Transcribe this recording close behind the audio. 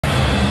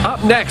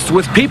Up next,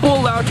 with people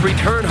allowed to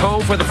return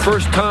home for the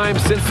first time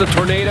since the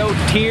tornado,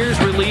 tears,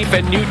 relief,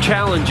 and new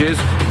challenges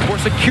for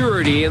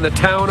security in the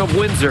town of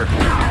Windsor.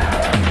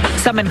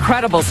 Some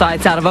incredible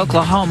sights out of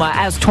Oklahoma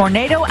as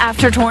tornado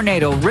after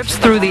tornado rips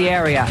through the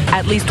area,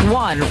 at least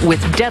one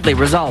with deadly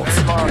results.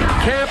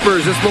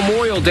 Campers this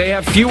Memorial Day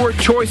have fewer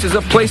choices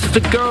of places to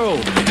go,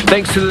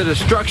 thanks to the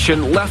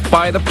destruction left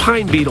by the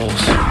pine beetles.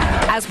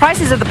 As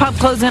prices at the pump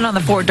close in on the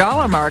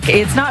 $4 mark,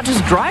 it's not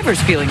just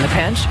drivers feeling the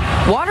pinch.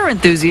 Water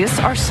enthusiasts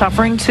are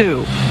suffering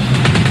too.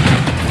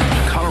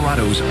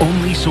 Colorado's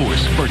only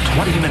source for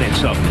 20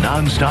 minutes of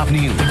non-stop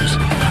news.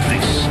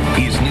 This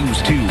is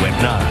News 2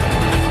 at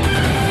 9.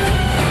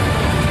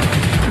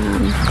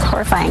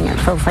 Horrifying. It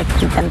feels like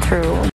we've been through